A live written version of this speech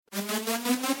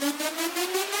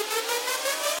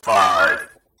5,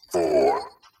 4,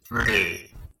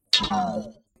 3, 2,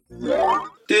 1.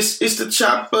 This is the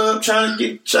chop up, trying to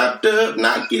get chopped up,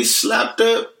 not get slapped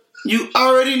up. You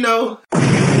already know.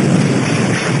 I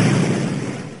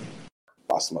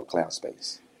smoke cloud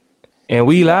space. And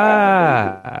we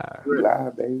live. We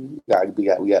live, baby. We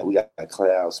got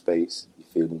cloud space. You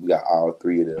feel me? We got all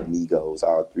three of the amigos,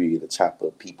 all three of the chop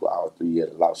up people, all three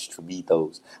of the Los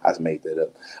Tribitos. I just made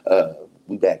that up.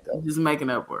 We back though. Just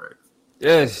making up words.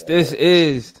 Yes, this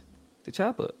is the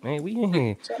chop up, man. We in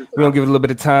here. We're gonna give it a little bit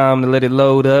of time to let it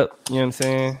load up. You know what I'm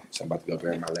saying? So I'm about to go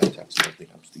grab my laptop. So I think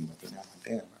I'm steaming up now.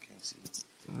 Damn, I can't see.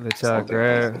 Let y'all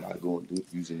grab. Y'all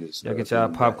get y'all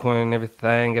popcorn and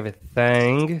everything.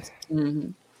 Mm-hmm.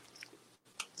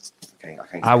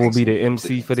 I will be the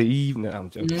MC for the evening. I'm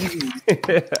joking.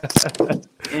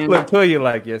 Mm-hmm. Look, who you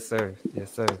like? Yes, sir.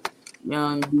 Yes, sir.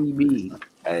 Young BB.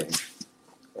 And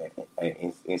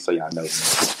so y'all know, man,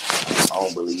 I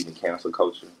don't believe in cancel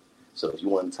culture. So if you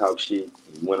want to talk shit,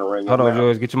 you want to run your Hold on, mouth,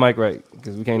 George. Get your mic right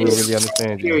because we can't even really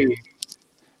understand you.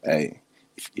 Hey,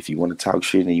 if you want to talk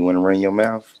shit and you want to run your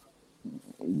mouth,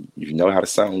 you know how the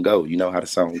song go. You know how the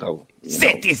song go.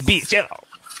 Set this bitch up.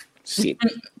 Sit.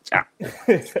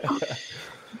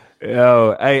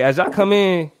 Yo, hey, as y'all come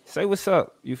in, say what's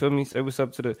up. You feel me? Say what's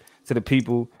up to the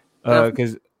people.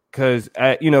 Because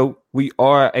we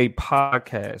are a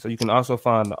podcast, so you can also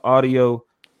find the audio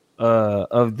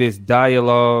of this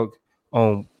dialogue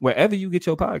on wherever you get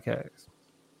your podcast.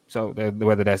 So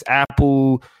whether that's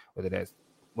Apple, whether that's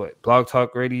Blog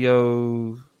Talk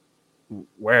Radio,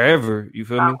 wherever, you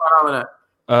feel me?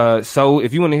 So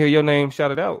if you want to hear your name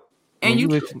shouted out, and you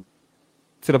listen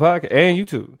to the podcast and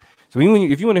YouTube. So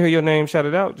if you want to hear your name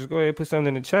shouted out, just go ahead and put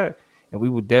something in the chat, and we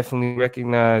will definitely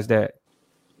recognize that.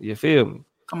 You feel me?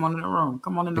 Come on in the room.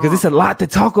 Because it's a lot to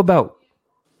talk about.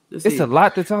 It's a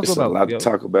lot to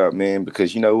talk about, man.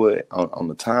 Because you know what? On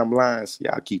the timelines,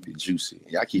 y'all keep it juicy.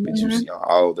 Y'all keep it juicy on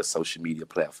all the social media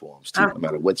platforms too. No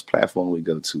matter which platform we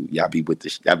go to, y'all be with the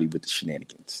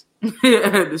shenanigans.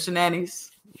 The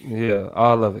shenanigans. Yeah,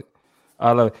 all of it.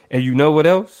 And you know what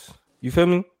else? You feel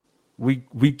me?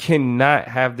 We cannot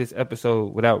have this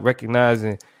episode without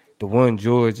recognizing the one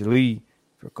George Lee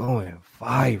for going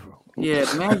viral. Yeah,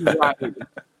 the man is out here.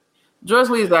 George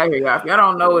Lee's out here, y'all. If y'all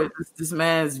don't know it, this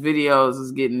man's videos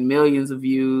is getting millions of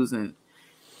views and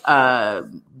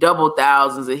double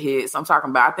thousands of hits. I'm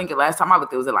talking about, I think the last time I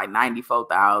looked, it was at like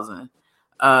 94,000.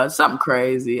 Something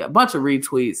crazy. A bunch of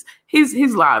retweets.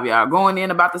 He's live, y'all. Going in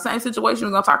about the same situation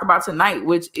we're going to talk about tonight,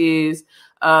 which is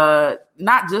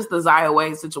not just the Zaya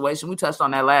Wade situation. We touched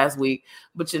on that last week.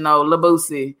 But, Lil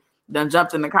Boosie done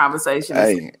jumped in the conversation.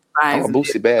 Hey, I'm a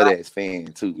Boosie Badass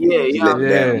fan, too. Yeah, he let me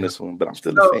down on this one, but I'm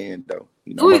still a fan, though.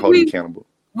 I'm going to hold him accountable.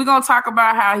 We're going to talk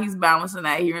about how he's balancing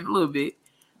that here in a little bit.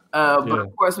 But,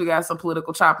 of course, we got some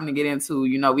political chopping to get into.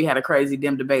 We had a crazy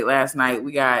Dem debate last night.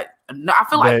 We got – I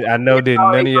feel like – I know that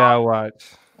none of y'all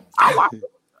watch. I watched it.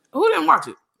 Who didn't watch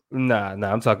it? Nah,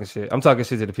 I'm talking shit. I'm talking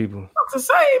shit to the people. What to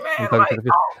say, man?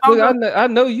 Look, I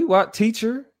know you watch.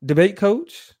 Teacher, debate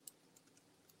coach.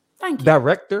 Thank you.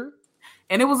 Director.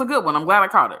 And it was a good one. I'm glad I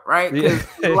caught it, right? Yeah.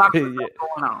 A lot of stuff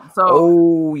going on.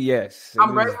 So, yes.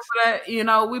 I'm ready for that.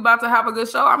 We about to have a good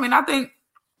show. I mean, I think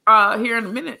here in a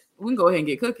minute, we can go ahead and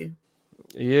get cooking.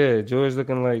 Yeah, George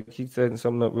looking like he's setting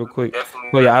something up real quick.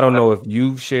 Well, yeah, I don't know if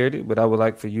you've shared it, but I would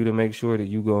like for you to make sure that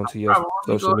you go into your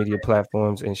social media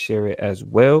platforms and share it as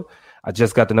well. I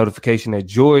just got the notification that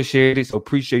George shared it, so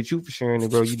appreciate you for sharing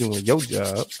it, bro. You doing your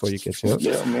job before you catch up.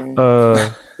 Yeah, man.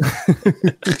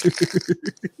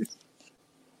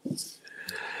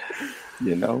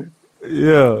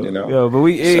 Yeah, but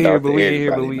we in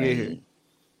here.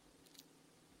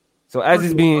 So as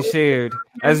it's being shared,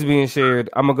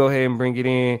 I'm gonna go ahead and bring it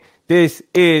in. This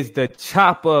is the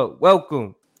Chop Up.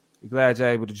 Welcome. We're glad you're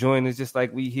able to join us. Just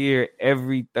like we hear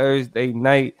every Thursday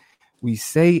night, we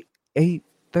say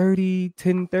 8:30,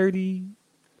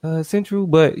 10:30 Central,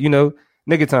 but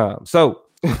nigga time. So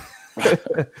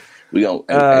we don't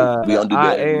do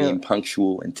that being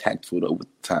punctual and tactful over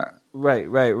time. Right.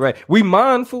 We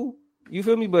mindful, you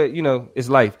feel me? But it's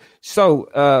life.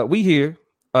 So we here.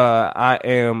 I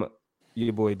am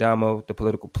your boy Damo, the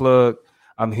political plug.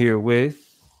 I'm here with.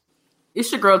 It's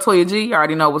your girl Toya G. You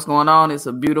already know what's going on. It's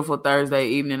a beautiful Thursday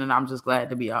evening, and I'm just glad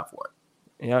to be out for it.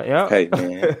 Yeah. Hey,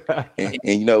 man. and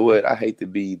you know what? I hate to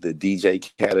be the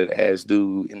DJ Khaled ass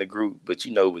dude in the group, but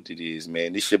you know what it is,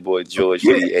 man. This your boy George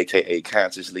Lee, a.k.a.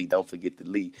 Consciously. Don't forget to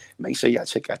Lee. Make sure y'all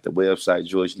check out the website,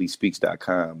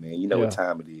 GeorgeLeeSpeaks.com, man. You know what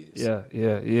time it is. Yeah.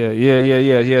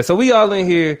 So we all in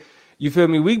here. You feel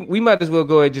me? We might as well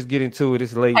go ahead and just get into it.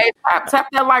 It's late. Hey, tap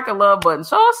that like a love button.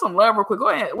 Show us some love real quick. Go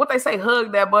ahead. What they say,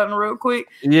 hug that button real quick.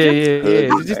 Yeah.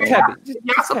 Just tap it.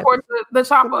 Y'all support the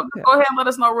chop up. Go ahead and let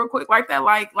us know real quick. Like that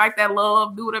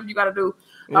love. Do whatever you got to do.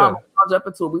 I'll jump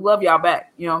into it. We love y'all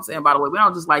back. You know what I'm saying? By the way, we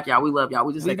don't just like y'all. We love y'all.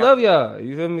 We love y'all.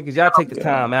 You feel me? Because y'all take the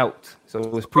time out. So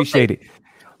it's appreciated.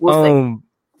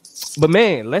 But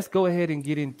man, let's go ahead and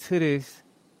get into this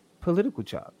political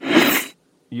chop.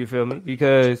 You feel me?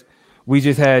 Because we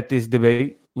just had this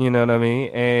debate, you know what I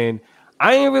mean? And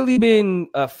I ain't really been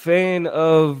a fan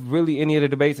of really any of the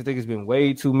debates. I think it's been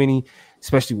way too many,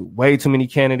 especially with way too many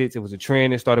candidates. It was a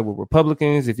trend that started with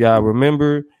Republicans. If y'all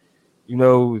remember, you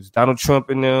know, it was Donald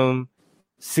Trump and them,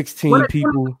 16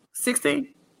 people. 16?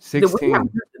 16.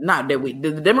 Did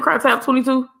the Democrats have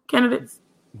 22 candidates?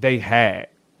 They had.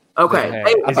 Okay.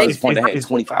 I thought they had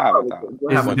 25. I thought.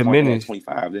 It's diminished.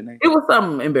 25, didn't they? It was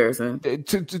something embarrassing.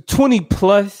 20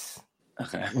 plus.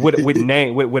 Okay. with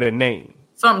a name.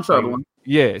 Something troubling.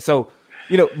 Yeah. So,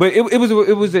 you know, but it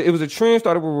was a trend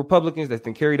started with Republicans that's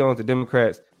been carried on to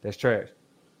Democrats. That's trash.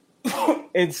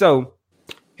 And so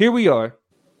here we are.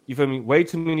 You feel me? Way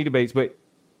too many debates. But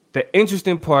the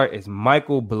interesting part is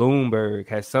Michael Bloomberg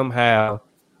has somehow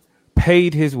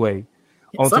paid his way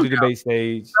onto the debate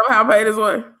stage. Somehow paid his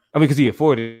way. I mean, because he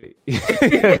afforded it. He could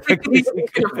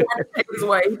afford to pay his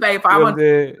way. He paid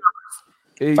 $500.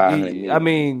 I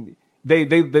mean,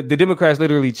 the Democrats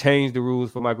literally changed the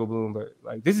rules for Michael Bloomberg.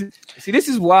 Like this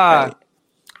is why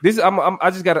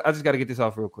I just gotta get this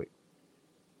off real quick.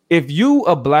 If you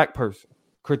a black person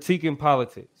critiquing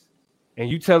politics and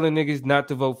you telling niggas not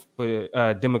to vote for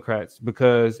Democrats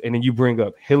and then you bring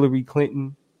up Hillary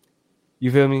Clinton,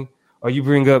 you feel me? Or you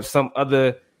bring up some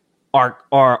other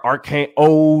arcane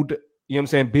old, you know what I'm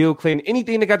saying, Bill Clinton,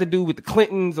 anything that got to do with the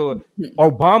Clintons or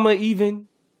Obama even,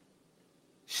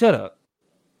 shut up.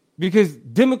 Because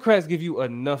Democrats give you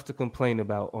enough to complain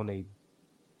about on a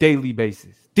daily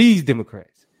basis. These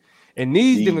Democrats. And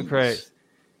these Democrats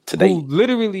today, who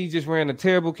literally just ran a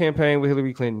terrible campaign with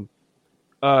Hillary Clinton,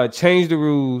 changed the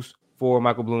rules for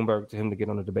Michael Bloomberg to him to get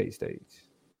on the debate stage.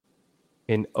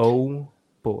 And oh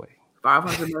boy.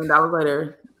 $500 million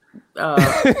later.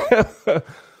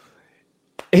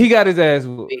 He got his ass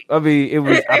whooped. I mean,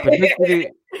 I predicted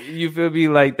it. You feel me?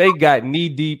 Like they got knee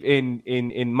deep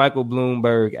in Michael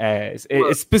Bloomberg ass.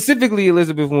 And specifically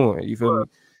Elizabeth Warren. You feel me?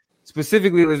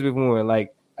 Specifically Elizabeth Warren.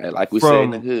 Like we say in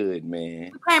the hood,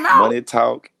 man. Money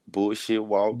talk, bullshit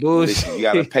walk. Listen, you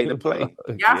gotta pay to play.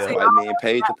 White man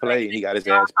paid to play, and he got his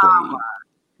ass played.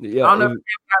 I don't know if you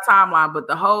got timeline, but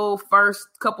the whole first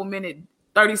couple minute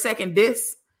 30-second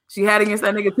diss she had against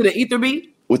that nigga to the ether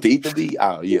beat. With the ether beat?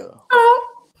 Oh, yeah.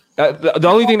 The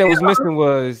only thing that was missing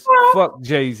was fuck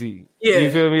Jay-Z. Yeah.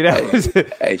 You feel me? That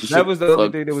was the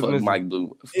only thing that was missing. Mike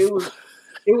Bloomberg.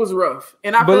 It was rough.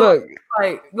 And I feel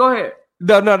like go ahead.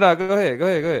 No, go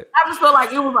ahead. I just feel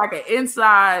like it was like an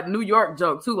inside New York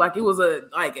joke too. Like it was an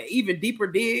even deeper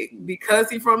dig because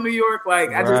he's from New York. Like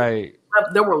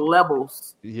there were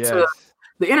levels. Yes.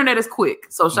 The internet is quick,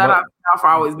 so shout out to y'all for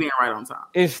always being right on time.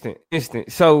 Instant.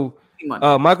 So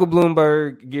Michael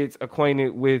Bloomberg gets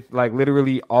acquainted with like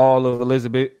literally all of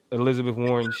Elizabeth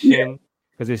Warren's shin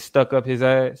because it stuck up his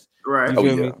ass. Right. You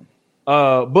feel me?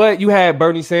 But you had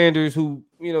Bernie Sanders, who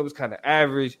was kind of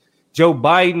average. Joe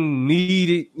Biden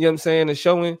needed, you know what I'm saying, a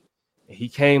showing, and he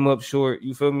came up short.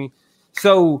 You feel me?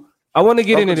 So I want to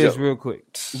get into this real quick.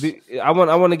 I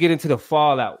want to get into the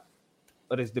fallout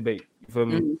of this debate. You feel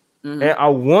me? Mm-hmm. And I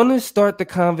want to start the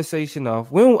conversation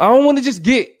off. I don't want to just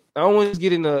get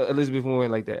into Elizabeth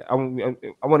Warren like that. I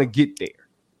want to get there.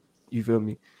 You feel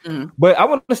me? Mm-hmm. But I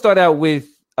want to start out with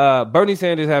Bernie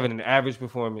Sanders having an average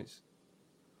performance,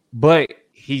 but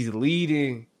he's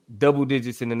leading double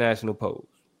digits in the national polls.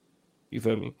 You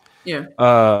feel me? Yeah.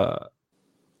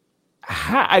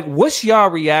 What's y'all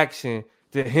reaction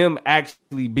to him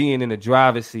actually being in the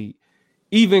driver's seat,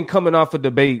 even coming off a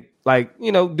debate, like,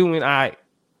 doing all right?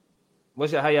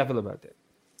 How y'all feel about that?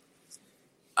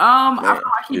 I feel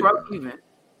like he broke even.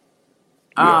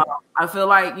 I feel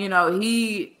like,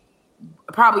 he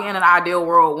probably in an ideal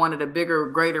world wanted a bigger,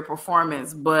 greater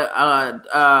performance, but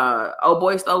oh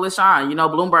boy stole his shine.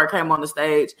 Bloomberg came on the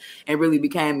stage and really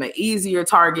became an easier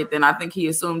target than I think he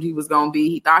assumed he was going to be.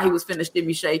 He thought he was finna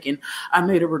shimmy shaking. I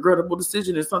made a regrettable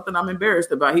decision. It's something I'm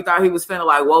embarrassed about. He thought he was finna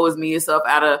like, woe is me and stuff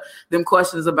out of them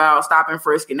questions about stop and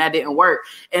frisk, and that didn't work.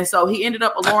 And so he ended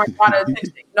up alluring a lot of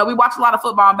attention. We watch a lot of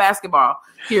football and basketball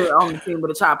here on the team with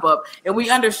a chop up, and we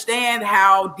understand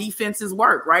how defenses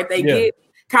work, right? They get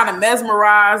kind of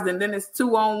mesmerized, and then it's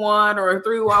 2-on-1 or a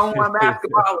 3-on-1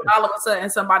 basketball. All of a sudden,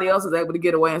 somebody else is able to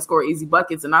get away and score easy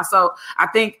buckets. And I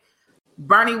think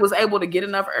Bernie was able to get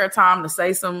enough airtime to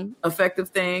say some effective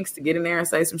things, to get in there and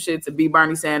say some shit, to be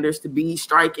Bernie Sanders, to be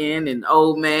striking and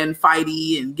old man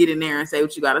fighty and get in there and say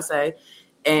what you got to say.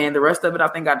 And the rest of it, I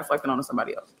think, got deflected onto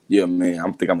somebody else. Yeah, man.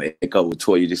 I'm going to echo what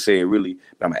Toya just said, really.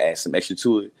 But I'm going to add some extra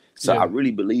to it. So I really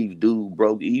believe dude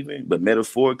broke even, but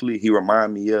metaphorically, he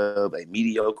remind me of a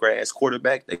mediocre-ass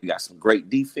quarterback that got some great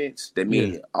defense. That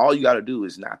means all you got to do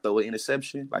is not throw an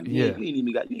interception. Like, you ain't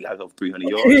even got to go for 300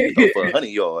 yards. You go for 100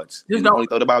 yards. You only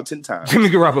throw it about 10 times. Jimmy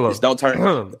Garoppolo. Just don't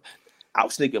turn. I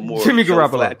was thinking more Jimmy of Joe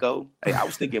Garoppolo. Flacco. Hey, I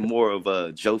was thinking more of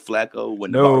Joe Flacco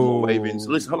when the Baltimore Ravens.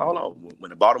 Listen, hold on. When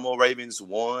the Baltimore Ravens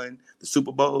won the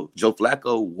Super Bowl, Joe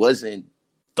Flacco wasn't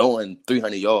throwing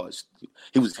 300 yards.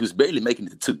 He was barely making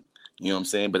it to 2. You know what I'm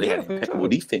saying? But they had impeccable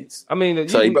defense. I mean,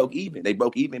 so they broke even. They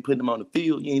broke even, putting them on the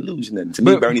field. You ain't losing nothing. To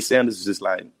me, Bernie Sanders is just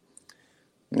like,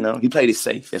 he played it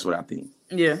safe. That's what I think.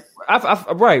 Yeah,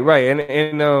 right,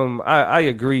 and I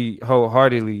agree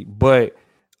wholeheartedly. But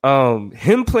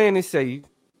him playing it safe,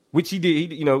 which he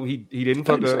did, he didn't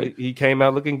fuck up. He came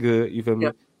out looking good. You feel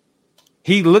me?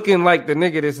 He looking like the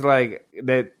nigga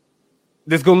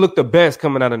that's gonna look the best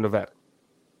coming out of Nevada.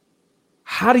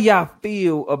 How do y'all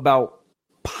feel about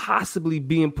possibly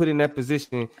being put in that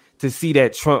position to see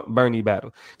that Trump-Bernie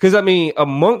battle? Because, I mean,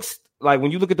 amongst, like,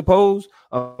 when you look at the polls,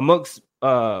 amongst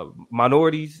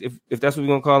minorities, if that's what we're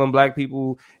going to call them, black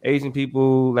people, Asian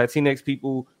people, Latinx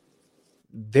people,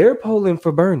 they're polling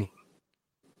for Bernie.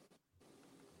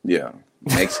 Yeah.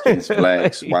 Mexicans,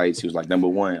 blacks, whites. He was like number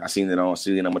one. I seen it on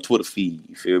my Twitter feed.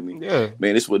 You feel me? Yeah.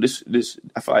 Man, this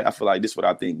I feel like this is what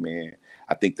I think, man.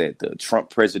 I think that the Trump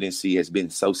presidency has been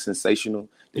so sensational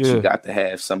that you got to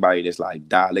have somebody that's like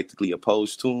dialectically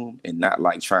opposed to him and not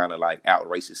like trying to like out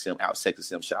racist him, out sexist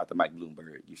him. Shout out to Mike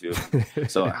Bloomberg. You feel me?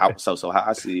 So how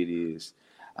I see it is,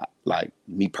 like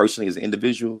me personally as an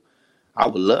individual, I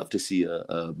would love to see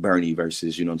a Bernie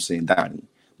versus, Donnie.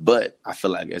 But I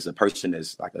feel like as a person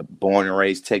that's like a born and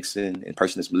raised Texan and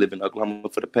person that's been living in Oklahoma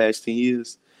for the past 10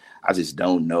 years, I just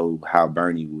don't know how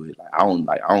Bernie would. I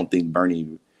don't think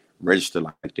Bernie register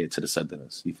like that to the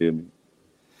Southerners. You feel me?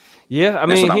 Yeah, I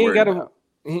mean, he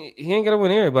ain't got to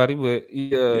win everybody, but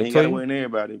he ain't got to win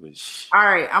everybody. But all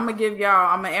right, I'm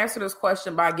gonna answer this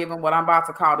question by giving what I'm about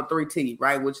to call the 3T,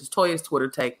 right, which is Toya's Twitter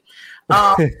take.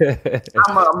 I'm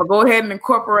gonna go ahead and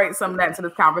incorporate some of that into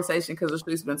this conversation because the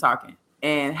street's been talking,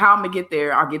 and how I'm gonna get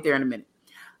there, I'll get there in a minute.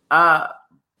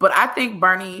 But I think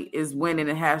Bernie is winning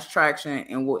and has traction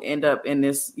and will end up in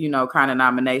this, kind of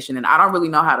nomination. And I don't really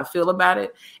know how to feel about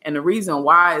it. And the reason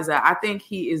why is that I think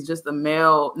he is just a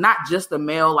male, not just a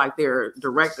male like their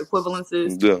direct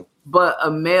equivalences, but a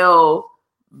male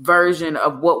version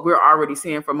of what we're already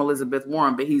seeing from Elizabeth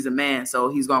Warren. But he's a man,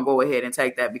 so he's going to go ahead and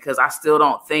take that because I still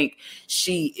don't think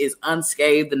she is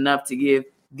unscathed enough to give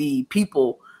the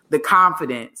people the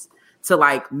confidence to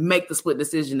like make the split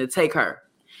decision to take her.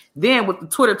 Then with the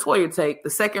Twitter Toya take, the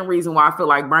second reason why I feel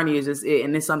like Bernie is just it,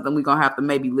 and it's something we're going to have to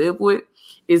maybe live with,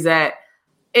 is that,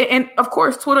 and of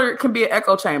course, Twitter can be an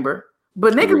echo chamber,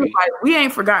 but niggas was like, we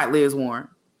ain't forgot Liz Warren.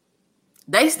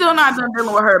 They still not done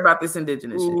dealing with her about this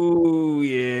indigenous shit. Ooh,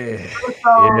 yeah.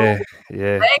 So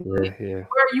yeah.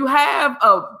 Where you have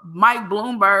a Mike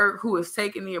Bloomberg who is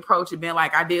taking the approach of being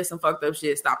like, I did some fucked up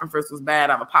shit. Stop and frisk was bad.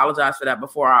 I've apologized for that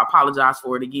before. I apologize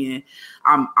for it again.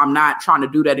 I'm not trying to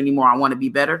do that anymore. I want to be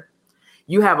better.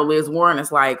 You have a Liz Warren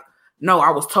that's like, no, I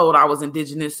was told I was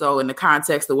indigenous. So in the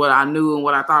context of what I knew and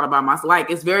what I thought about myself,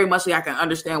 like, it's very much like I can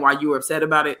understand why you were upset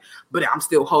about it, but I'm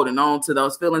still holding on to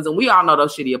those feelings. And we all know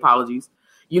those shitty apologies.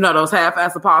 Those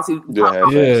half-assed apologies. Yeah.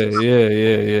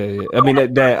 I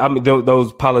mean,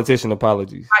 those politician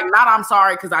apologies. Like, not I'm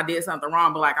sorry because I did something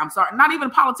wrong, but like, I'm sorry. Not even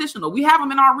politician. Though. We have them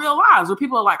in our real lives where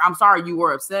people are like, I'm sorry you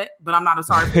were upset, but I'm not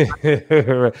sorry.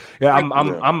 Yeah,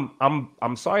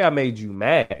 I'm sorry I made you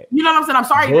mad. You know what I'm saying? I'm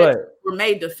sorry that you were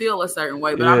made to feel a certain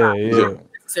way, but I'm not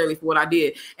necessarily for what I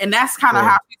did. And that's kind of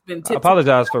how she's been tipped. I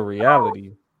apologize for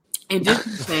reality. And just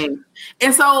saying.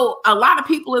 And so a lot of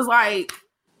people is like,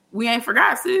 we ain't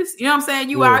forgot, sis. You know what I'm saying?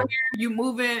 You out here, you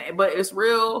moving, but it's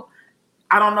real.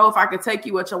 I don't know if I could take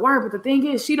you at your word, but the thing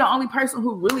is, she the only person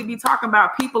who really be talking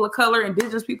about people of color,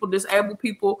 indigenous people, disabled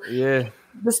people. Yeah.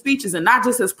 The speeches, and not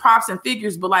just as props and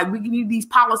figures, but like, we need these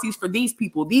policies for these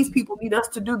people. These people need us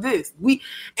to do this.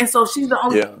 And so she's the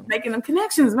only one making them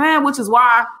connections, man, which is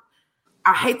why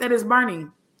I hate that it's Bernie.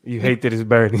 You hate that it's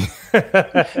Bernie.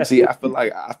 See, I feel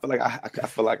like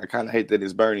I kind of hate that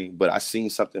it's Bernie, but I seen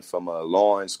something from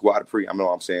Lawrence Grand Prix. I know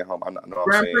what I'm saying, home. I know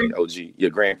what I'm saying, OG. Yeah,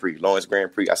 Grand Prix, Lawrence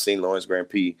Grand Prix. I seen Lawrence Grand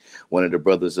Prix, one of the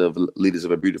brothers of leaders of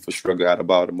a beautiful struggle out of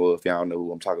Baltimore. If y'all don't know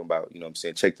who I'm talking about, you know what I'm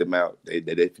saying, check them out.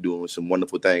 They're doing some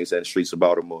wonderful things in the streets of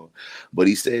Baltimore. But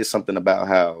he said something about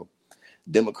how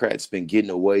Democrats been getting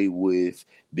away with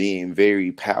being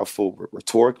very powerful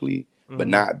rhetorically, but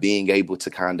not being able to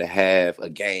kind of have a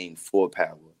game for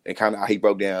power. And kind of how he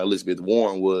broke down Elizabeth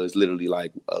Warren was literally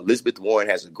like, Elizabeth Warren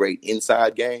has a great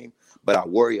inside game, but I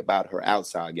worry about her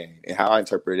outside game. And how I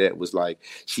interpreted that was like,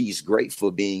 she's great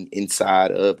for being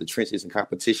inside of the trenches and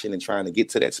competition and trying to get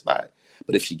to that spot.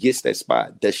 But if she gets that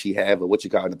spot, does she have what you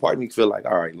call it? The part of me feel like,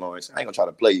 all right, Lawrence, I ain't gonna try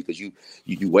to play you because you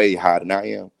way higher than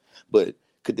I am. But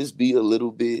could this be a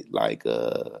little bit like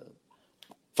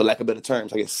for lack of better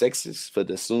terms, I guess sexist for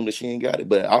the assume that she ain't got it.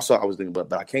 But also I was thinking,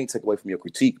 but I can't take away from your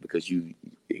critique because you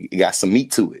got some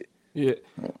meat to it. Yeah.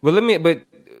 Well,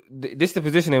 this is the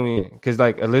position that we're in. Because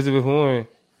like Elizabeth Warren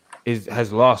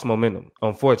has lost momentum,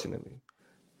 unfortunately.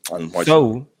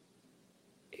 So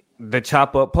the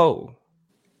chop up poll,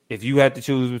 if you had to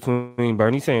choose between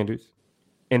Bernie Sanders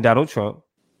and Donald Trump,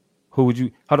 who would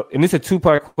you? And it's a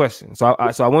 2-part question. So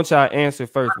I want y'all to answer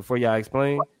first before y'all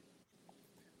explain.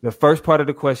 The first part of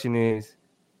the question is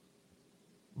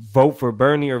vote for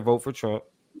Bernie or vote for Trump?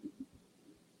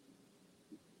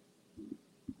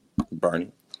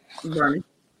 Bernie.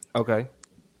 Okay.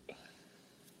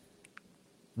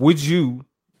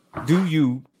 Do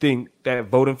you think that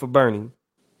voting for Bernie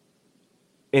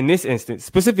in this instance,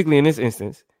 specifically in this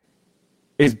instance,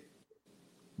 is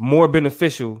more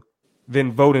beneficial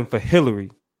than voting for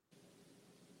Hillary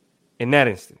in that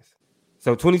instance?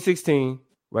 So 2016,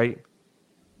 right?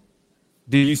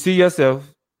 Do you see yourself,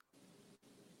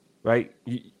 right?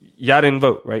 Y'all didn't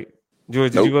vote, right?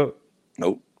 George, did you vote?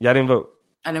 Nope. Y'all didn't vote?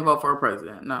 I didn't vote for a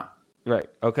president, no. Right,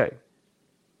 okay.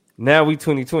 Now we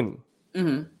 2020.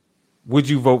 Mm-hmm. Would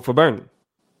you vote for Bernie?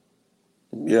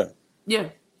 Yeah. Yeah.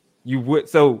 You would.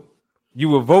 So you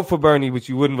would vote for Bernie, but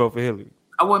you wouldn't vote for Hillary?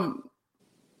 I wouldn't.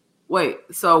 Wait,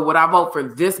 so would I vote for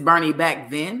this Bernie back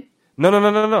then? No.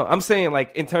 I'm saying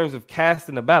like in terms of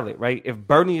casting a ballot, right? If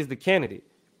Bernie is the candidate,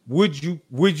 would you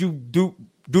do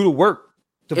the work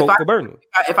to vote for Bernie?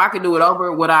 If I could do it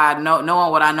over, would I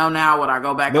knowing what I know now, would I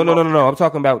go back? No. I'm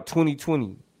talking about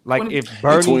 2020. Like if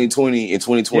Bernie in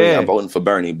 2020, yeah. I'm voting for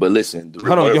Bernie. But listen,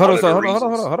 hold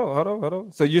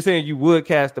on. So you're saying you would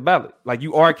cast the ballot? Like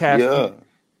you are casting? Yeah.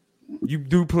 You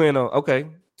do plan on? Okay,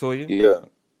 Toya. Yeah.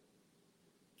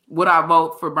 Would I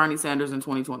vote for Bernie Sanders in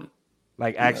 2020?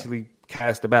 Like actually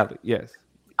cast the ballot? Yes.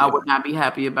 I would not be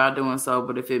happy about doing so,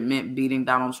 but if it meant beating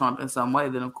Donald Trump in some way,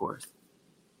 then of course.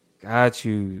 Got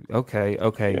you. Okay.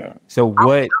 Yeah. So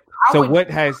what? I'm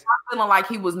feeling like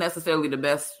he was necessarily the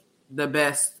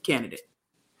best candidate.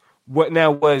 What now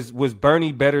was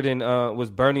Bernie better than was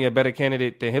Bernie a better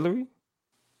candidate than Hillary?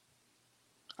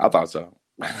 I thought so.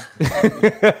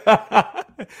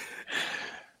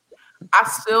 I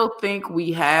still think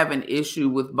we have an issue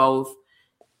with both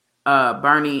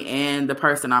Bernie and the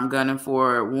person I'm gunning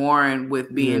for, Warren,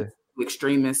 with being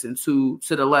extremists and to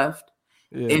the left.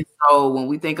 Yeah. And so when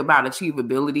we think about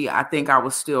achievability, I think I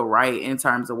was still right in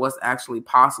terms of what's actually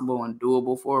possible and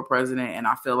doable for a president. And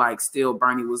I feel like still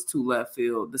Bernie was too left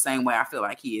field the same way I feel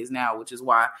like he is now, which is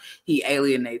why he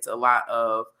alienates a lot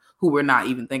of who we're not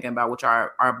even thinking about, which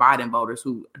are our Biden voters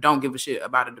who don't give a shit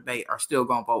about a debate, are still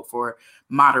going to vote for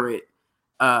moderate,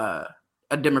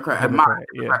 a Democrat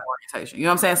orientation. You know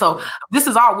what I'm saying? So this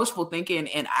is all wishful thinking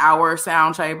in our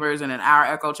sound chambers and in our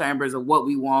echo chambers of what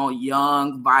we want,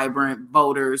 young, vibrant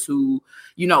voters who,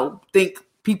 think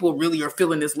people really are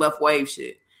feeling this left wave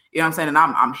shit. You know what I'm saying? And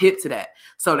I'm hip to that.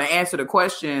 So to answer the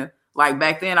question, like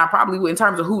back then, I probably would, in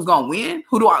terms of who's going to win,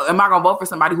 am I going to vote for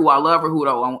somebody who I love or who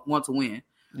I want to win?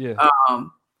 Yeah.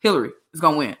 Hillary is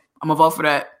going to win. I'm going to vote for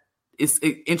that. It's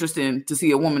interesting to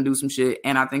see a woman do some shit,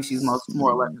 and I think she's more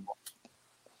electable.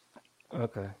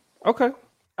 Okay. All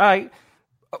right.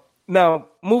 Now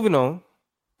moving on.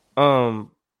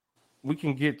 We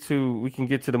can get to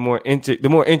the more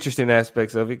interesting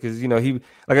aspects of it because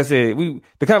like I said,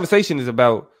 the conversation is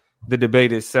about the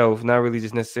debate itself, not really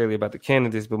just necessarily about the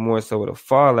candidates, but more so the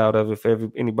fallout of it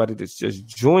for anybody that's just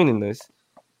joining us.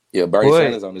 Yeah, Bernie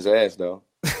Sanders on his ass though.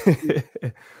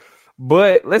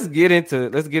 But let's get into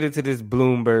this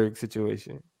Bloomberg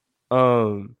situation.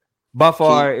 By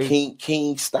far,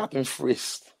 King stop and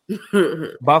frisk.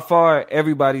 By far,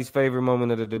 everybody's favorite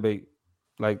moment of the debate.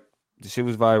 Like the shit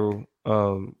was viral.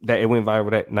 That it went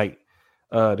viral that night.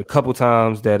 The couple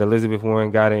times that Elizabeth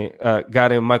Warren got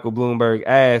in Michael Bloomberg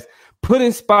ass,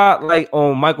 putting spotlight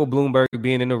on Michael Bloomberg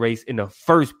being in the race in the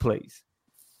first place.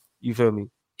 You feel me?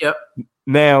 Yep.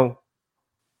 Now,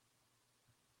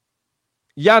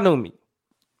 y'all know me,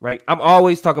 right? I'm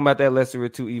always talking about that lesser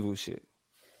of two evils shit.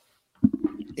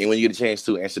 And when you get a chance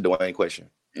to answer Dwayne's question.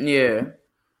 Yeah.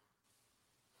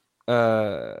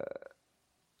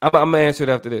 I'm gonna answer it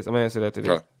after this.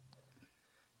 Huh.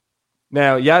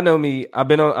 Now, y'all know me.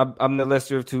 I'm the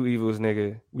lesser of two evils,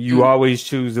 nigga. You always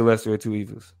choose the lesser of two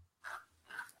evils.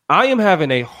 I am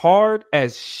having a hard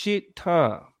as shit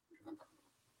time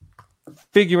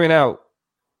figuring out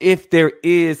if there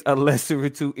is a lesser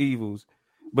of two evils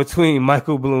between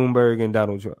Michael Bloomberg and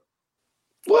Donald Trump.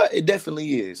 Well, it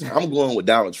definitely is. I'm going with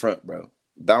Donald Trump, bro.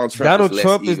 Donald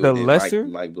Trump is the lesser.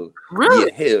 Mike Blue. Really?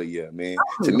 Yeah, hell yeah, man.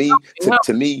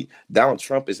 To me, Donald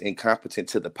Trump is incompetent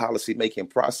to the policy making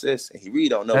process, and he really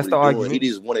don't know what he's doing. He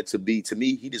just wanted to be. To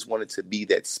me, he just wanted to be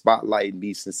that spotlight and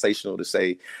be sensational to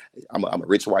say, "I'm a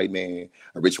rich white man.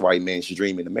 A rich white man's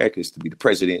dream in America is to be the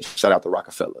president." Shout out to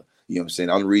Rockefeller. You know what I'm saying?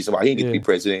 The only reason why he didn't get to be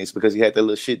president is because he had that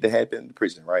little shit that happened in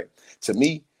prison, right? To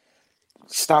me,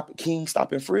 stop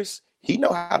and frisk. He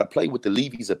know how to play with the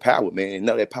levies of power, man, and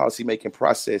know that policy-making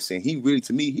process. And he really,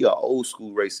 to me, he an old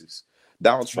school racist.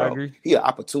 Donald Trump, he an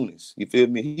opportunist. You feel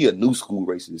me? He a new school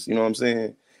racist. You know what I'm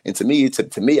saying? And to me,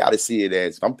 I just see it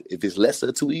as if it's lesser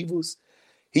of two evils,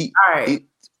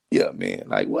 yeah, man.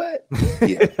 Like what?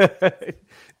 Yeah.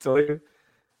 Toya?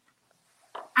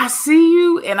 I see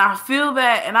you, and I feel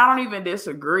that, and I don't even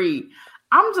disagree.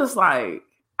 I'm just like,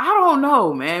 I don't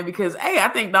know, man, because I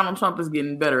think Donald Trump is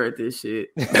getting better at this shit.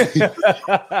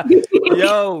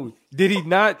 Yo, did he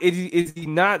not? Is he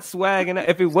not swagging?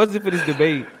 If it wasn't for this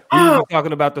debate, we would be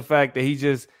talking about the fact that he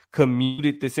just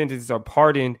commuted the sentence or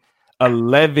pardoned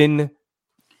 11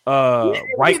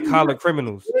 white collar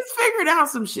criminals. He's figured out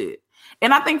some shit,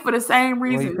 and I think for the same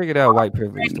reason, he figured out white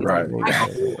privilege, right?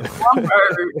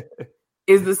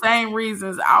 Is the same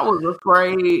reasons I was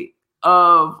afraid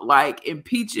of like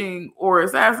impeaching or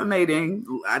assassinating.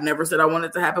 I never said I wanted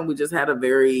it to happen. We just had a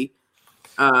very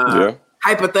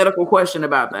hypothetical question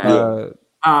about that.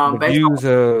 The views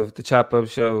of the Chop Up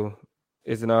Show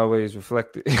isn't always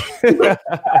reflected.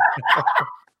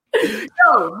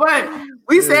 No, but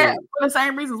we said for the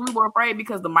same reasons we were afraid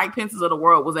because the Mike Pences of the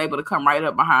world was able to come right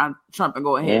up behind Trump and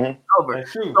go ahead and over.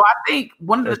 So I think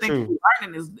one of the things we're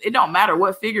learning is it don't matter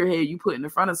what figurehead you put in the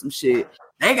front of some shit.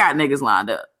 They got niggas lined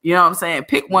up. You know what I'm saying?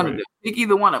 Pick one of them. Pick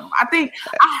either one of them. I think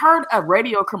I heard a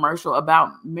radio commercial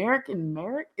about Merrick.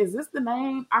 Is this the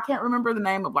name? I can't remember the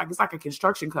name of it's like a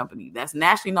construction company that's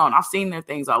nationally known. I've seen their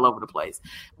things all over the place.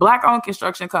 Black-owned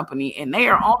construction company, and they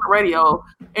are on the radio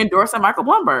endorsing Michael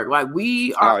Bloomberg. Like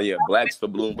we are. Oh yeah, Blacks for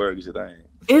Bloomberg is the thing.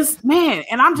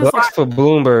 And I'm just Blacks for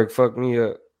Bloomberg fucked me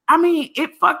up. I mean,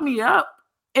 it fucked me up,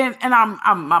 and I'm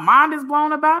my mind is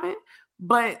blown about it,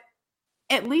 but.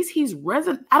 At least he's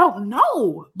resident. I don't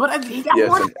know, but he got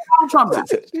more than Donald Trump.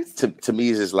 To me,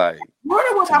 it's just like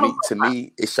to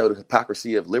me, it showed the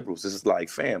hypocrisy of liberals. This is like,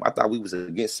 fam, I thought we was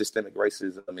against systemic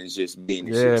racism and just being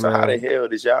shit. So how the hell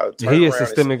did y'all turn he around is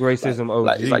systemic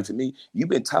racism? It's like to me, you've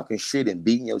been talking shit and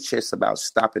beating your chest about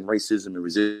stopping racism and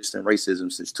resisting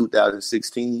racism since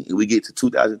 2016, and we get to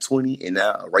 2020, and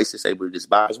now a racist able to just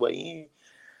buy his way in.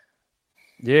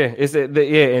 Yeah,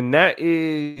 and that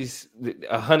is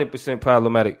 100%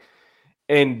 problematic,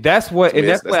 and that's what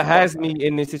has me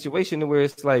in this situation where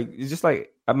it's just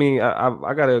like I mean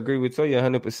I gotta agree with Toya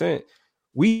 100%.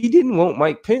 We didn't want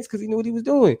Mike Pence because he knew what he was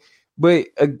doing, but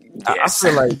I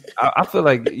feel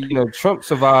like Trump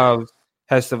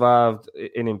has survived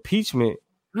an impeachment.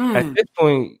 At this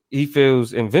point, he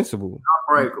feels invincible.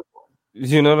 Unbreakable.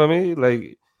 You know what I mean?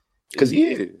 Like because he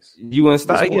is. He's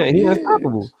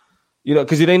unstoppable.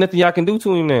 Because it ain't nothing y'all can do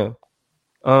to him now.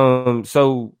 I just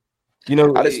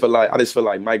feel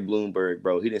like Mike Bloomberg,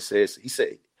 bro. He said,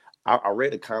 I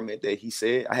read a comment that he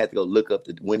said. I had to go look up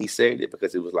when he said it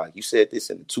because it was like, you said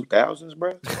this in the 2000s,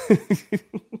 bro.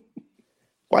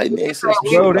 White man says,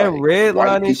 bro, that red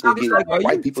line is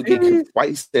white people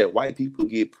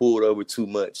get pulled over too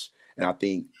much. And I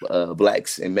think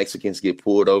blacks and Mexicans get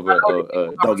pulled over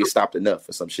don't get stopped enough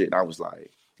or some shit. And I was like,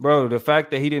 bro, the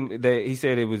fact that he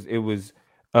said it was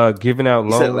giving out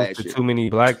loans to too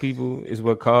many black people is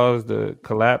what caused the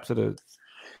collapse of the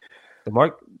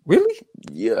market. Really?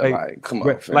 Yeah, come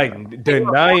on. Like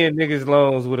denying niggas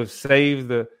loans would have saved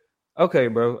the. Okay,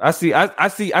 bro. I see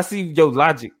your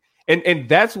logic, and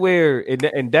that's where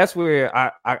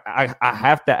I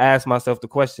have to ask myself the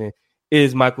question: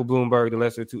 is Michael Bloomberg the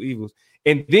lesser of two evils?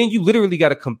 And then you literally got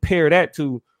to compare that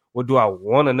to, well, do I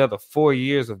want another 4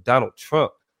 years of Donald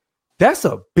Trump? that's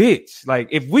a bitch. Like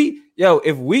if we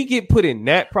get put in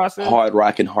that process, hard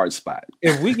rock and hard spot.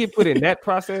 If we get put in that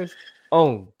process,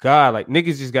 oh God, like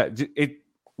niggas just got it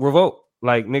revolt.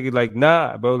 Like nigga, like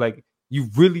nah, bro. Like you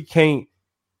really can't.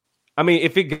 I mean,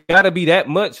 if it gotta be that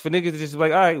much for niggas to just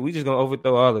like, all right, we just gonna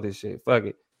overthrow all of this shit. Fuck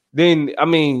it. Then I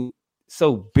mean,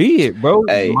 so be it, bro.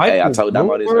 Hey, I told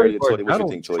Damo this earlier. What you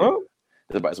think, Toya?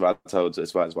 That's what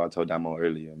I told Damo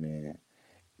earlier, man.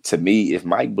 To me, if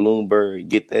Mike Bloomberg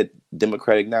get that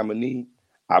Democratic nominee,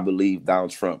 I believe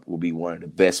Donald Trump will be one of the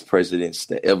best presidents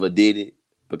that ever did it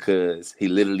because he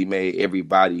literally made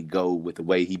everybody go with the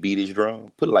way he beat his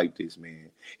drum. Put it like this, man.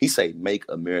 He say, "Make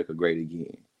America great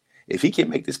again." If he can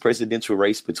make this presidential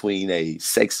race between a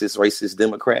sexist, racist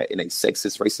Democrat and a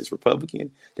sexist, racist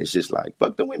Republican, that's just like,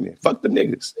 fuck the women, fuck the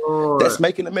niggas. That's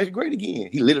making America great again.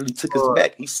 He literally took us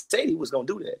back. He said he was going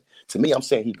to do that. To me, I'm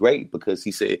saying he great because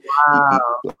he said,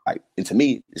 and to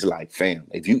me, it's like, fam,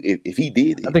 if he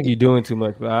did it. I think you're doing too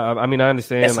much. I mean, I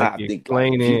understand like you're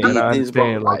explaining, and I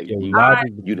understand like your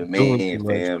logic. You the man,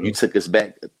 fam. You took us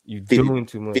back. You doing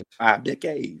too much. 5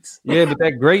 decades. Yeah, but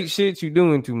that great shit, you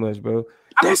doing too much, bro.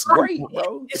 That's great,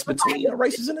 bro. It's between the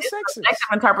races and the sexes. It's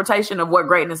an interpretation of what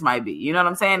greatness might be. You know what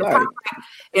I'm saying? Right.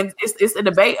 It's a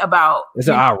debate about. It's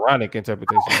an ironic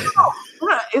interpretation.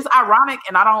 It's ironic,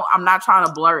 and I'm not trying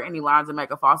to blur any lines and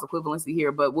make a false equivalency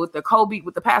here. But with the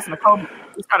passing of Kobe,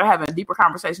 we started having deeper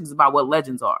conversations about what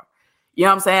legends are. You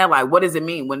know what I'm saying? Like, what does it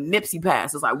mean when Nipsey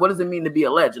passed? It's like, what does it mean to be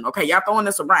a legend? Okay, y'all throwing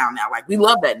this around now. Like, we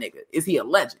love that nigga. Is he a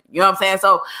legend? You know what I'm saying?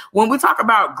 So when we talk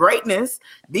about greatness,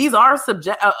 these are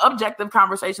objective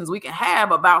conversations we can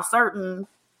have about certain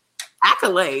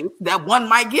accolades that one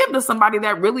might give to somebody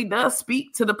that really does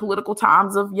speak to the political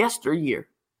times of yesteryear,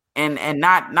 and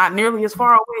not nearly as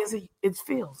far away as it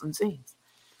feels and seems.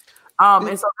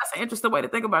 And so that's an interesting way to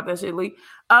think about that shit, Lee.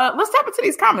 Let's tap into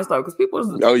these comments though, because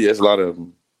people. Oh yes, a lot of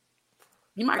them.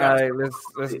 All right,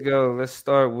 let's go. Let's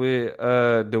start with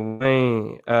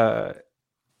Dwayne.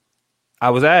 I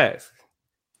was asked,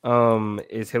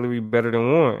 is Hillary better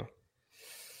than Warren?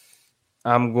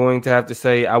 I'm going to have to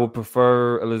say I would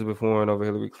prefer Elizabeth Warren over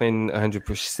Hillary Clinton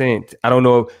 100%. I don't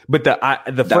know, but the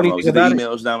funny thing about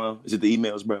is it the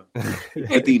emails, bro?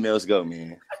 Let the emails go,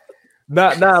 man.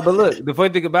 Nah, but look, the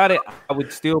funny thing about it, I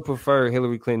would still prefer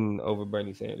Hillary Clinton over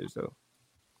Bernie Sanders, though.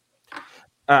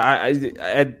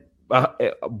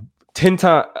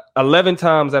 11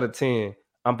 times out of 10,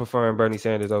 I'm preferring Bernie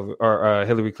Sanders over or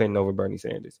Hillary Clinton over Bernie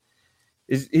Sanders.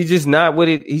 He's just not what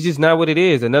it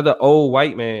is. Another old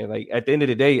white man. Like at the end of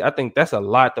the day, I think that's a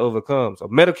lot to overcome. So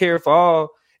Medicare for all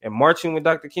and marching with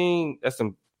Dr. King, that's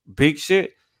some big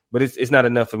shit. But it's not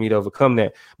enough for me to overcome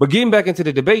that. But getting back into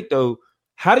the debate though,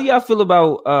 how do y'all feel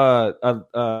about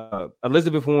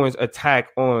Elizabeth Warren's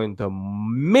attack on the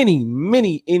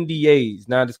many NDAs,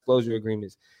 non-disclosure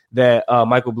agreements, that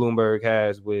Michael Bloomberg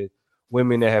has with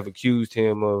women that have accused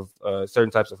him of certain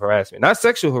types of harassment, not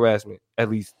sexual harassment, at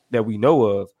least that we know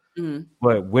of,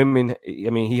 but women. I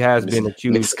mean, he has been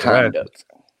accused of harassment.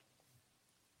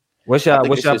 What's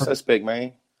your suspect,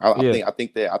 man? I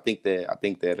think that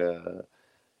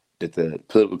the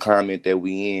political climate that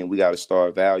we in, we got to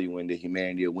start valuing the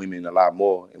humanity of women a lot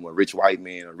more. And when rich white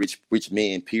men or rich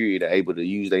men, period, are able to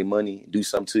use their money, do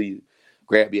something to you,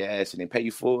 grab your ass, and then pay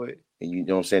you for it. And you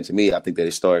know what I'm saying? To me, I think that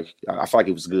it started. I feel like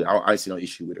it was good. I see no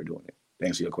issue with her doing it. To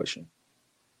answer your question.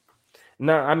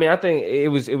 No, I mean, I think it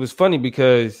was funny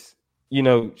because, you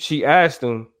know, she asked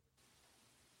him,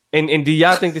 and do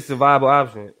y'all think this is a viable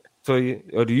option?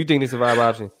 Or do you think this is a viable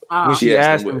option? When she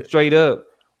asked him straight up,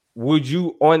 would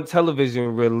you on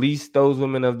television release those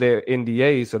women of their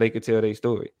NDAs so they could tell their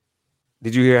story?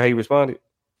 Did you hear how he responded?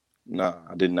 No,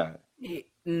 I did not.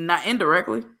 Not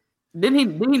indirectly. Did he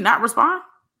not respond?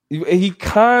 He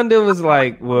kind of was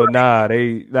like, well, the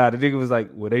nigga was like,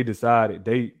 well, they decided.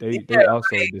 They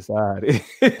also decided.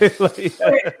 It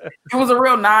was a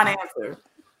real non-answer.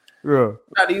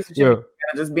 Yeah.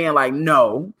 Just being like,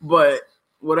 no, but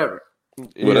whatever.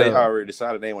 Well, they already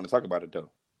decided they didn't want to talk about it, though.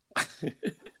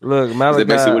 Look, Malachi,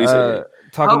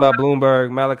 talking about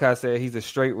Bloomberg, Malachi said he's a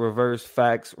straight reverse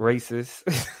facts racist.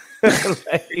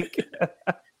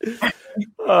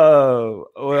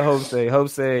 What Hope say? Hope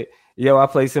said, yo, I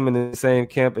place him in the same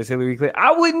camp as Hillary Clinton.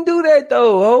 I wouldn't do that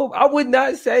though, Hope. I would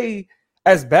not say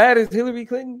as bad as Hillary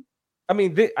Clinton. I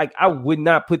mean, I would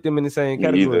not put them in the same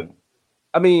category.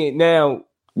 I mean, now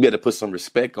you got to put some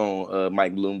respect on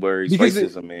Mike Bloomberg's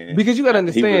racism, man. Because you got to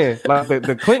understand, like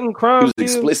the Clinton crime, he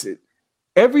was explicit.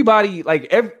 Everybody, like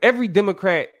every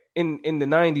Democrat in the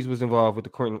 90s was involved with the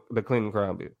Clinton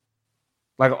crime bill.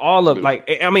 Like all of,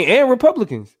 and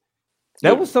Republicans.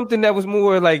 That was something that was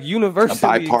more like universally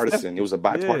bipartisan. accepted. It was a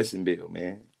bipartisan bill,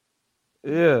 man.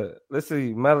 Yeah. Let's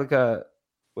see. Malachi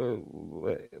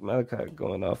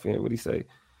going off here. What'd he say?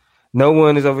 No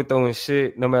one is overthrowing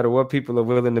shit, no matter what. People are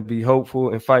willing to be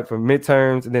hopeful and fight for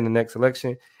midterms and then the next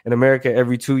election. In America,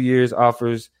 every 2 years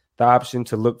offers the option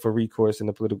to look for recourse in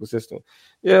the political system.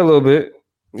 Yeah, a little bit.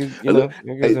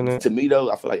 To me, though,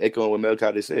 I feel like echoing what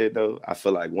Malachi just said, though, I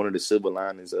feel like one of the silver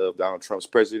linings of Donald Trump's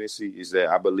presidency is that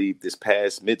I believe this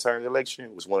past midterm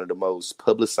election was one of the most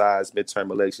publicized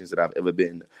midterm elections that I've ever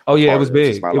been. Oh, yeah, it was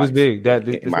big. It was big.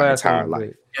 In my entire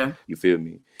life. Yeah. You feel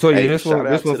me? So, yeah, this one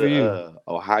for you.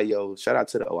 Ohio. Shout out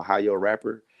to the Ohio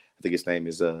rapper. I think his name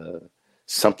is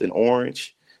something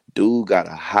Orange. Dude got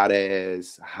a hot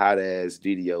ass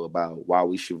video about why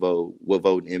we should vote, what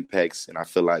voting impacts, and I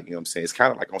feel like, you know what I'm saying, it's kind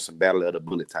of like on some Battle of the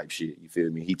Bullet type shit. You feel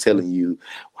me? He telling you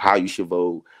how you should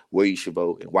vote, where you should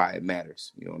vote, and why it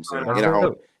matters. You know what I'm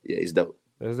saying? It's dope.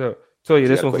 That's dope. So yeah,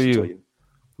 this one for you.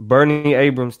 Bernie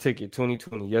Abrams ticket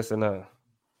 2020, yes or no?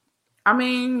 I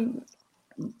mean,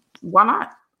 why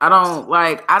not? I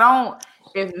don't.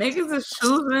 If niggas is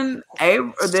choosing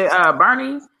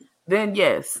Bernie, then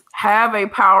yes, have a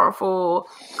powerful,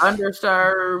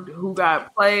 underserved, who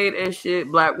got played as shit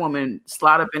black woman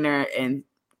slide up in there and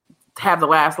have the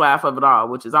last laugh of it all,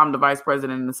 which is I'm the vice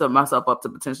president and set myself up to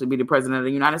potentially be the president of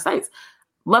the United States.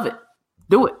 Love it.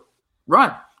 Do it.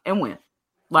 Run and win.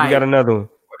 We got another one.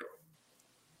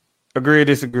 Agree or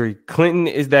disagree? Clinton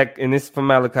is that, and this is from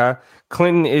Malachi,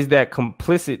 Clinton is that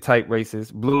complicit type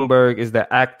racist. Bloomberg is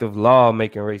the active law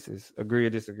making racist. Agree or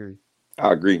disagree?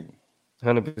 I agree.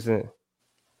 100%.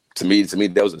 To me,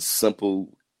 that was a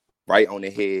simple, right on the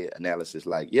head analysis.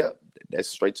 Like, yep, that's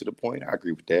straight to the point. I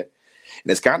agree with that. And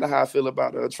that's kind of how I feel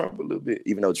about Trump a little bit,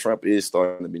 even though Trump is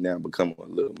starting to be now become a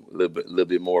little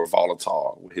bit more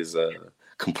volatile with his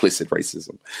complicit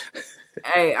racism.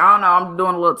 Hey, I don't know. I'm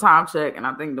doing a little time check, and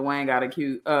I think Dwayne got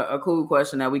a cool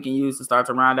question that we can use to start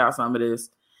to round out some of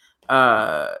this.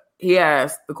 He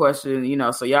asked the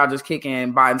question, so y'all just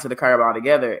kicking Biden to the curb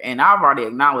altogether, and I've already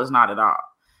acknowledged not at all.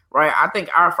 Right? I think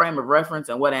our frame of reference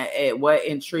and what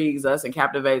intrigues us and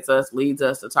captivates us leads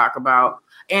us to talk about,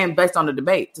 and based on the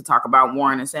debate, to talk about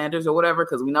Warren and Sanders or whatever,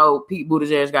 because we know Pete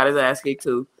Buttigieg got his ass kicked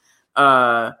too.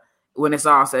 When it's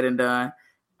all said and done.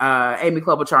 Amy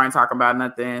Klobuchar ain't talking about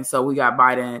nothing. So we got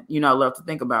Biden, left to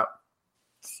think about.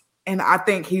 And I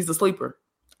think he's a sleeper.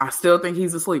 I still think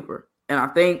he's a sleeper. And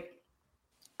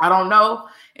I don't know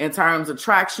in terms of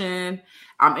traction.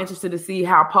 I'm interested to see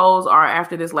how polls are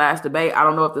after this last debate. I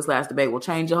don't know if this last debate will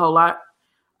change a whole lot.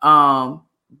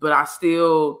 But I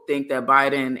still think that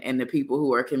Biden and the people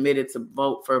who are committed to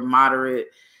vote for moderate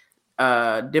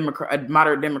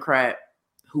Democrat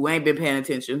who ain't been paying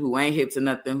attention, who ain't hip to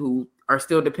nothing, who are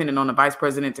still dependent on the vice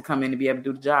president to come in to be able to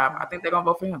do the job, I think they're gonna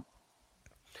vote for him.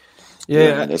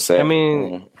 Yeah, I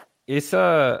mean, it's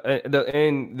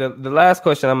the last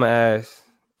question I'm gonna ask,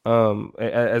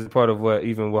 as a part of what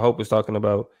Hope was talking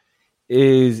about,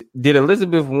 is did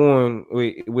Elizabeth Warren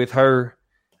with her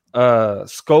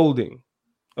scolding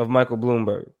of Michael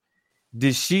Bloomberg,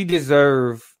 did she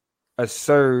deserve a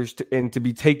surge to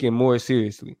be taken more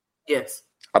seriously? Yes,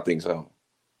 I think so.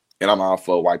 And I'm all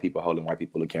for white people holding white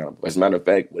people accountable. As a matter of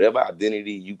fact, whatever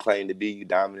identity you claim to be, you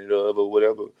dominant of or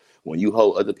whatever, when you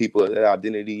hold other people that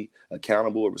identity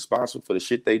accountable or responsible for the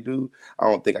shit they do, I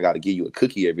don't think I got to give you a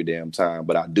cookie every damn time.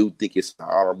 But I do think it's an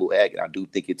honorable act. And I do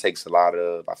think it takes a lot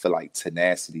of, I feel like,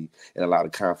 tenacity and a lot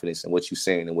of confidence in what you're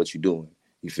saying and what you're doing.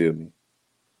 You feel me?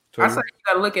 I say you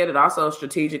got to look at it also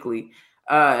strategically.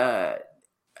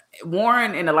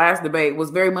 Warren in the last debate was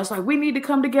very much like, we need to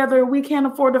come together. We can't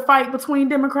afford to fight between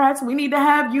Democrats. We need to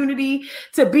have unity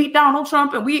to beat Donald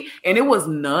Trump. And it was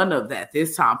none of that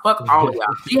this time. Fuck all of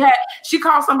y'all. She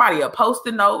called somebody a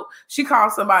post-it note. She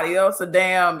called somebody else a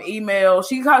damn email.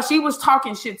 She was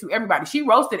talking shit to everybody. She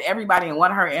roasted everybody in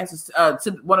one of her answers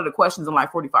to one of the questions in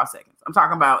like 45 seconds. I'm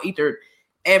talking about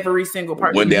every single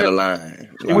person. Went down the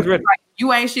line. It was like,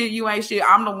 you ain't shit.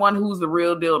 I'm the one who's the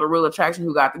real deal, the real attraction,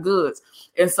 who got the goods.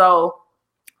 And so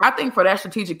I think for that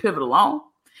strategic pivot alone,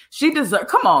 she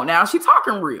deserves, come on now, she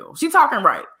talking real. She talking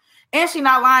right. And she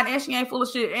not lying, and she ain't full of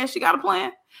shit, and she got a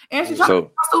plan. And she talking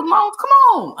about student loans. Come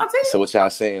on. I tell you. So what y'all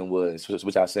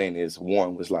saying is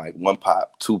Warren was like 1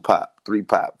 pop, 2 pop, 3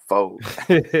 pop, 4,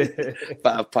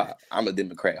 5 pop. I'm a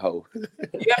Democrat hoe.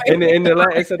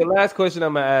 The last question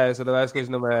I'm gonna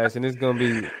ask, and it's gonna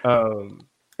be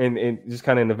and just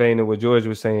kind of in the vein of what George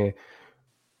was saying.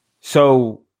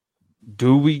 So,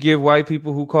 do we give white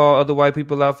people who call other white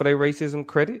people out for their racism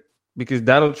credit? Because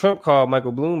Donald Trump called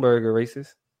Michael Bloomberg a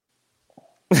racist.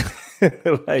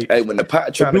 Like, hey, when the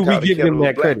pot trying to do we call the give them kettle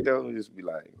that black, credit? though, just be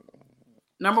like,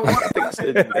 Number one, I think I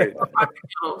said it.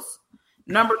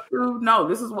 Number two, no,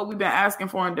 this is what we've been asking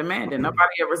for and demanding.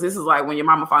 Nobody ever. This is like when your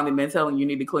mama finally been telling you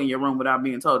need to clean your room without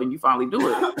being told, and you finally do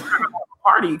it.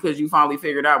 Party because you finally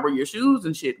figured out where your shoes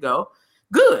and shit go.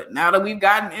 Good. Now that we've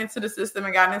gotten into the system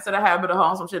and gotten into the habit of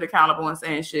holding some shit accountable and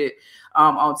saying shit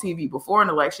on TV before an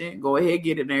election, go ahead,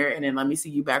 get in there, and then let me see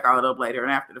you back all it up later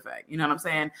and after the fact. You know what I'm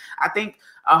saying? I think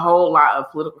a whole lot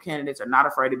of political candidates are not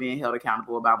afraid of being held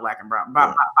accountable about black and brown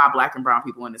by black and brown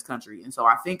people in this country. And so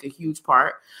I think a huge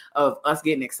part of us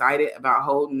getting excited about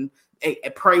holding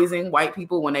praising white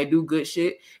people when they do good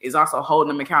shit is also holding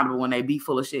them accountable when they be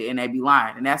full of shit and they be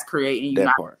lying, and that's creating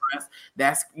that part.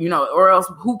 That's or else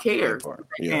who cares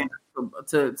Yeah.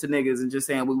 to niggas and just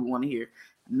saying we want to hear.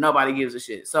 Nobody gives a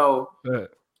shit. So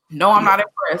no, I'm not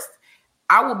impressed.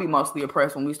 I will be mostly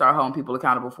impressed when we start holding people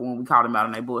accountable for when we called them out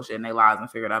on their bullshit and they lies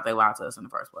and figured out they lied to us in the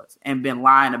first place and been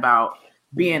lying about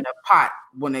being a pot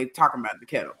when they talking about the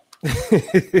kettle.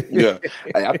 Yeah,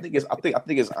 I think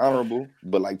it's honorable,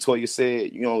 but like Toya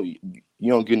said, you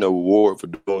don't get no reward for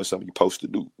doing something you're supposed to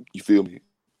do. You feel me?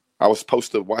 I was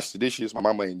supposed to wash the dishes. My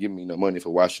mama ain't giving me no money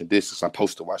for washing dishes. I'm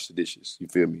supposed to wash the dishes. You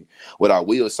feel me? What I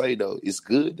will say though, it's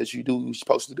good that you do what you're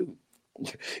supposed to do.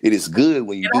 It is good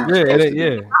when you do what you're supposed to do.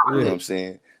 You know what I'm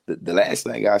saying? The last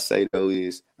thing I say though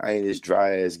is I ain't as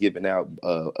dry as giving out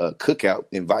cookout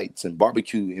invites and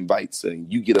barbecue invites,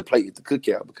 and you get a plate at the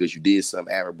cookout because you did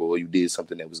something admirable or you did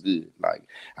something that was good. Like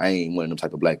I ain't one of them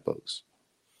type of black folks.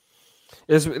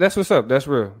 That's what's up. That's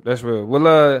real. That's real.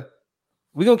 Well,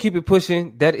 we're gonna keep it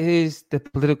pushing. That is the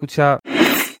political chop.